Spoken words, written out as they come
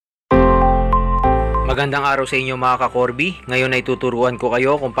Magandang araw sa inyo mga ka-Corbi. Ngayon ay tuturuan ko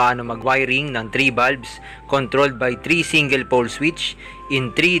kayo kung paano mag-wiring ng 3 bulbs controlled by 3 single pole switch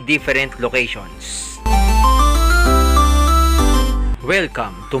in 3 different locations.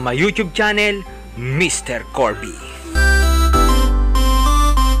 Welcome to my YouTube channel, Mr. Corbi.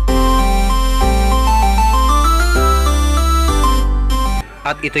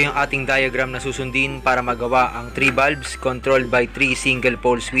 At ito yung ating diagram na susundin para magawa ang 3 bulbs controlled by 3 single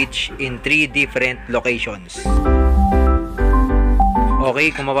pole switch in 3 different locations. Okay,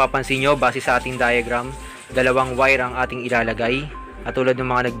 kung mapapansin nyo, base sa ating diagram, dalawang wire ang ating ilalagay. At tulad ng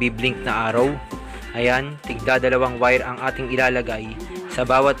mga nagbiblink na arrow, ayan, tigda dalawang wire ang ating ilalagay sa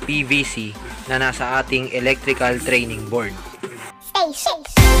bawat PVC na nasa ating electrical training board.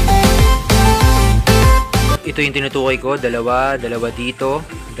 Ito yung tinutukoy ko, dalawa dito,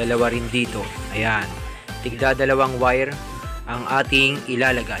 dalawa rin dito. Ayan, tigda dalawang wire ang ating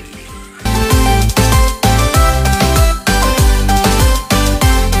ilalagay.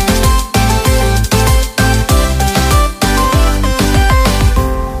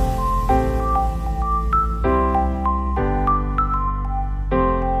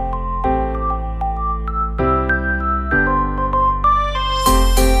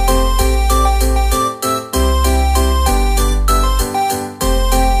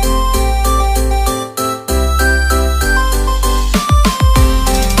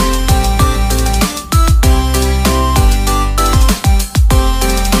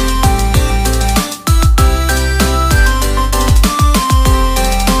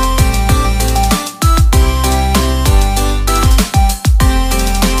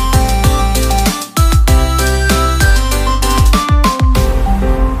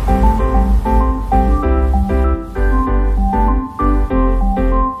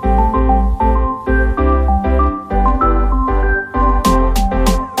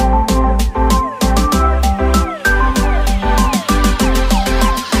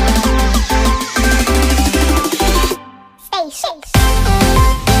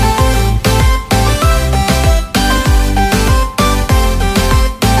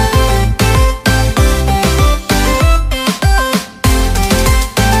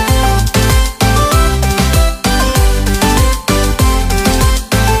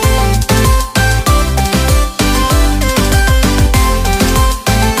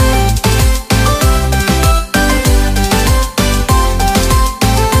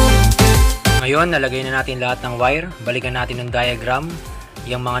 Ngayon, nalagay na natin lahat ng wire. Balikan natin yung diagram.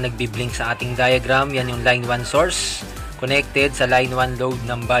 Yung mga nagbiblink sa ating diagram, yan yung line 1 source connected sa line 1 load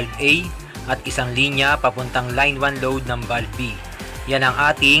ng bulb A at isang linya papuntang line 1 load ng bulb B. Yan ang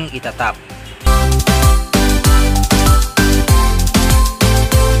ating itatap.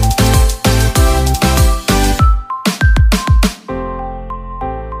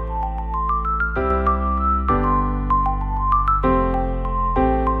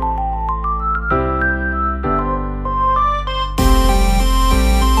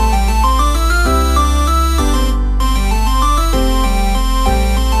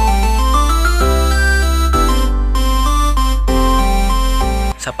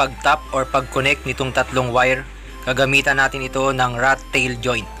 Sa pag-tap or pag-connect nitong tatlong wire, gagamitan natin ito ng rat tail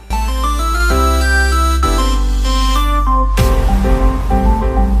joint.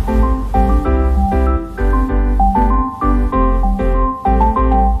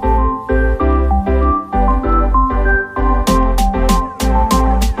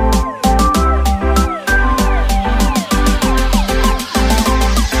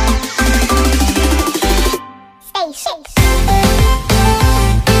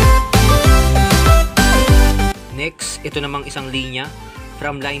 Next, ito namang isang linya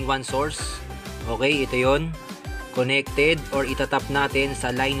from line 1 source. Okay, ito yon, connected or itatap natin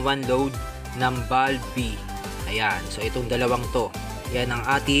sa line 1 load ng bulb B. Ayan, so itong dalawang to, yan ang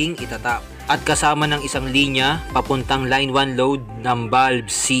ating itatap. At kasama ng isang linya papuntang line 1 load ng bulb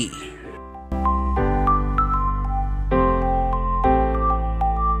C.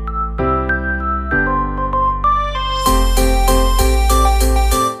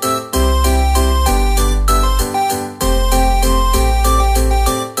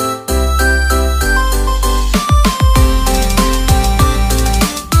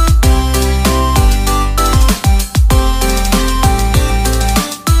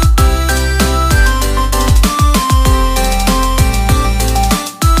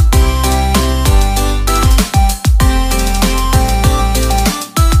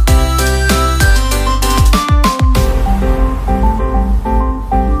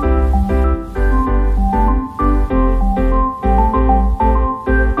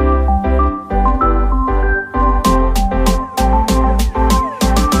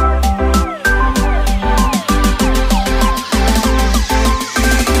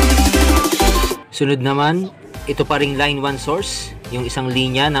 Sunod naman, ito pa ring line 1 source, yung isang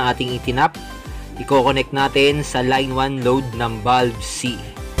linya na ating itinap. I-connect natin sa line 1 load ng valve C.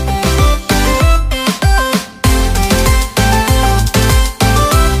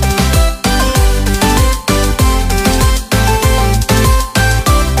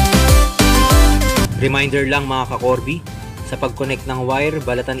 Reminder lang mga ka-Corbi, sa pag-connect ng wire,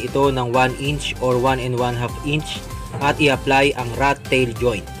 balatan ito ng 1 inch or 1 1/2 inch at i-apply ang rat tail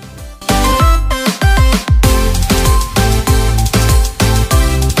joint.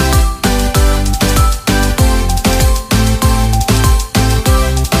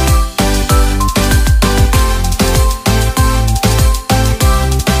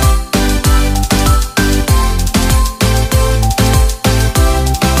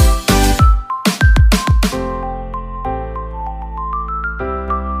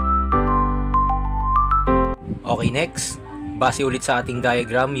 Okay, next, base ulit sa ating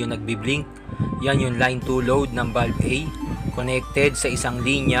diagram, yung nagbi-blink, yan yung line 2 load ng valve A, connected sa isang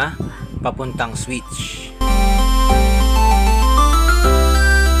linya papuntang switch.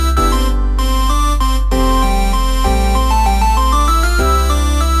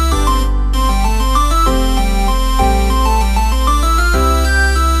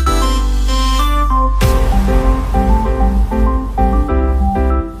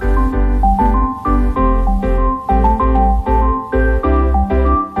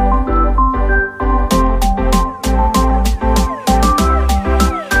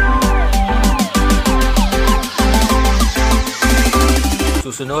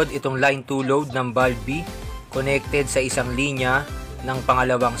 Susunod, itong line 2 load ng valve B, connected sa isang linya ng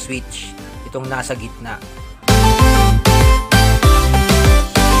pangalawang switch, itong nasa gitna.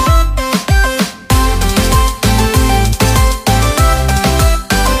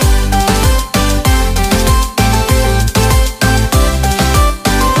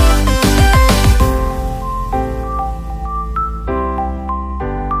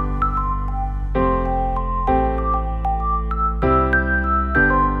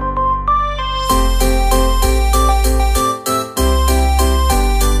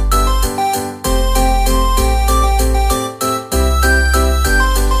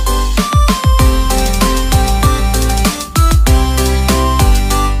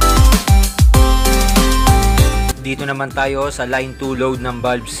 Dito naman tayo sa line 2 load ng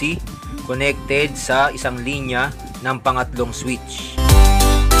valve C, connected sa isang linya ng pangatlong switch.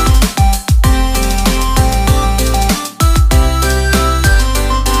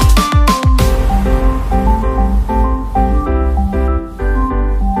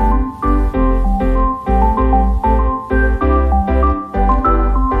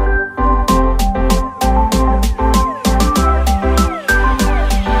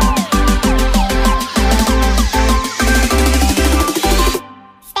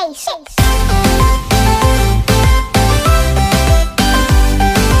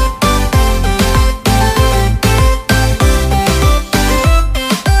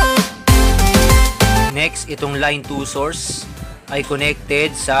 Next, itong line 2 source ay connected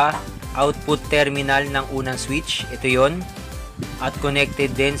sa output terminal ng unang switch. Ito yon. At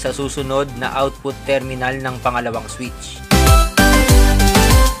connected din sa susunod na output terminal ng pangalawang switch.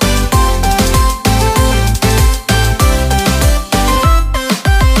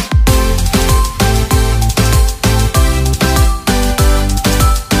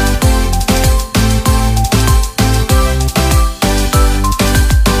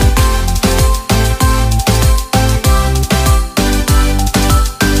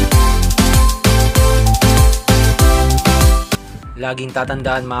 Laging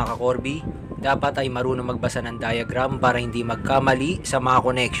tatandaan mga ka-Corbi, dapat ay marunong magbasa ng diagram para hindi magkamali sa mga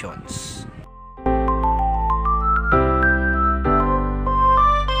connections.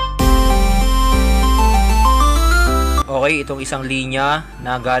 Okay, itong isang linya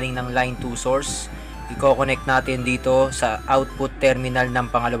na galing ng line 2 source, i-connect natin dito sa output terminal ng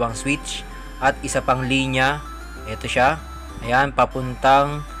pangalawang switch at isa pang linya, ito siya, ayan,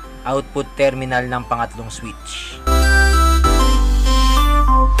 papuntang output terminal ng pangatlong switch.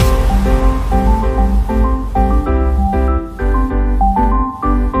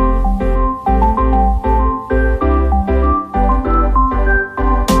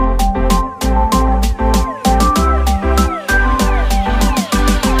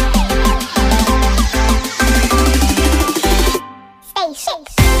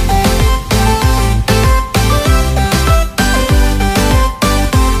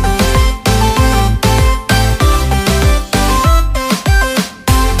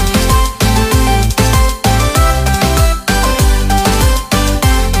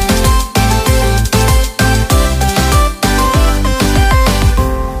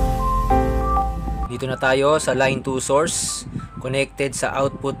 tayo sa line 2 source connected sa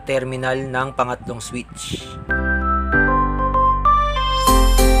output terminal ng pangatlong switch.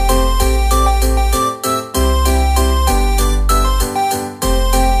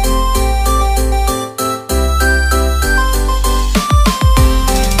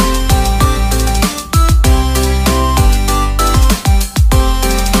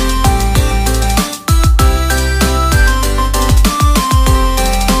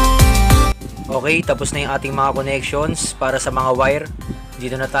 Okay, tapos na yung ating mga connections para sa mga wire.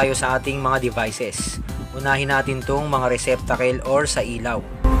 Dito na tayo sa ating mga devices. Unahin natin tong mga receptacle or sa ilaw.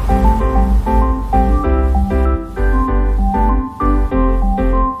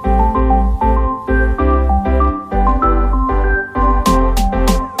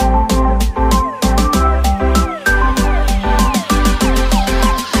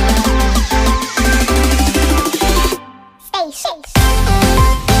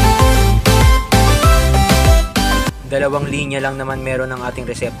 Dalawang linya lang naman meron ng ating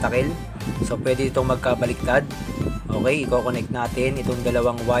receptacle. So pwede itong magkabaliktad. Okay, i-connect natin itong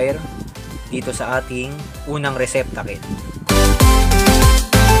dalawang wire dito sa ating unang receptacle.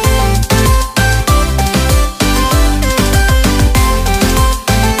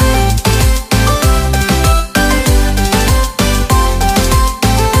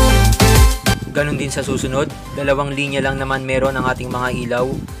 Ganon din sa susunod. Dalawang linya lang naman meron ang ating mga ilaw.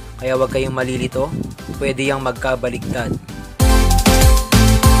 Kaya huwag kayong malilito. Pwede yang magkabaliktad.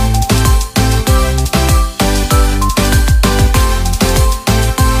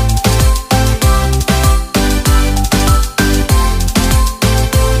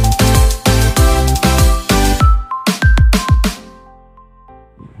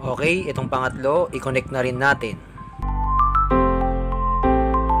 Okay, itong pangatlo, i-connect na rin natin.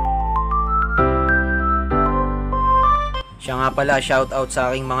 Siya nga pala, shout out sa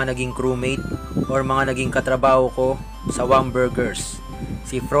aking mga naging crewmate or mga naging katrabaho ko sa Wamburgers,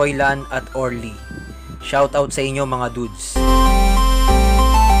 si Froilan at Orly. Shout out sa inyo mga dudes.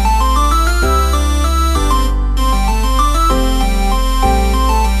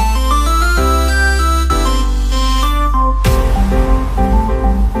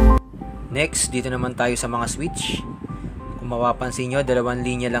 Next, dito naman tayo sa mga switch. Kung mapapansin nyo, dalawang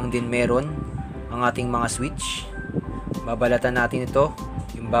linya lang din meron ang ating mga switch. Babalatan natin ito,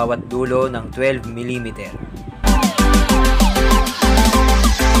 yung bawat dulo ng 12mm.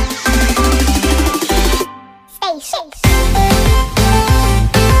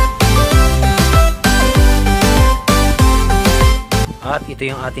 At ito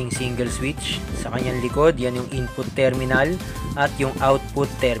yung ating single switch. Sa kanyang likod, yan yung input terminal at yung output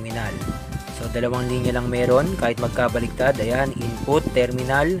terminal. So, dalawang linya lang meron, kahit magkabaliktad. Ayan, input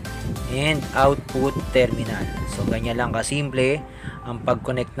terminal and output terminal. So, ganyan lang kasimple ang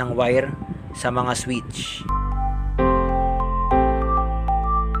pag-connect ng wire sa mga switch.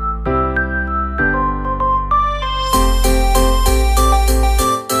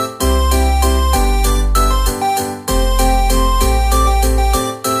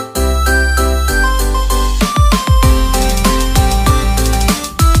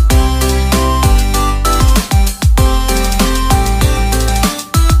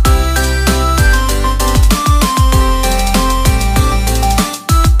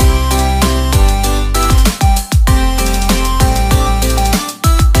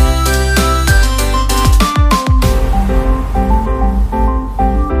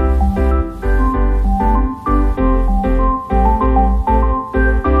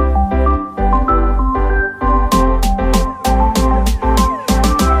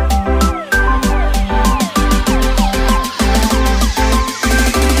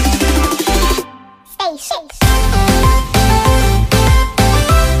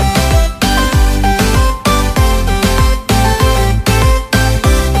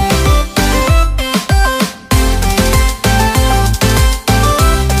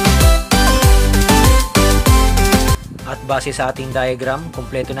 Base sa ating diagram,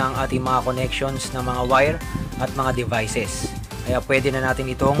 kumpleto na ang ating mga connections ng mga wire at mga devices. Kaya pwede na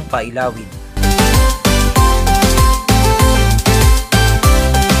natin itong pailawin.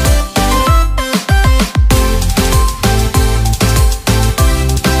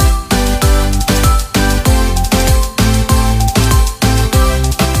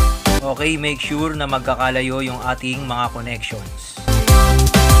 Okay, make sure na magkakalayo yung ating mga connections.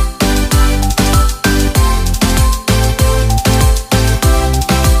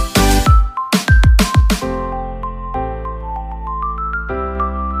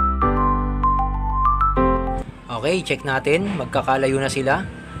 Okay, check natin. Magkakalayo na sila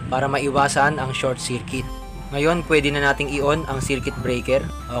para maiwasan ang short circuit. Ngayon, pwede na nating i-on ang circuit breaker.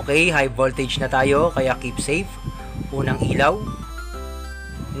 Okay, high voltage na tayo, kaya keep safe. Unang ilaw.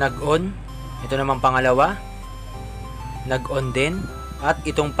 Nag-on. Ito naman pangalawa. Nag-on din. At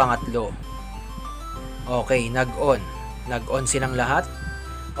itong pangatlo. Okay, nag-on. Nag-on silang lahat.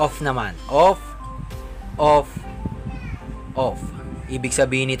 Off naman. Off. Off. Off. Ibig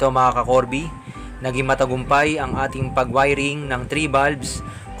sabihin nito mga ka-Corbi, naging matagumpay ang ating pag-wiring ng 3 bulbs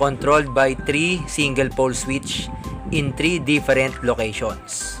controlled by 3 single pole switch in 3 different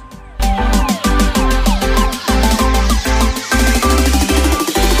locations.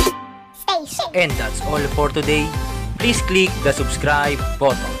 And that's all for today. Please click the subscribe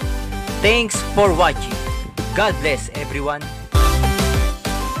button. Thanks for watching. God bless everyone.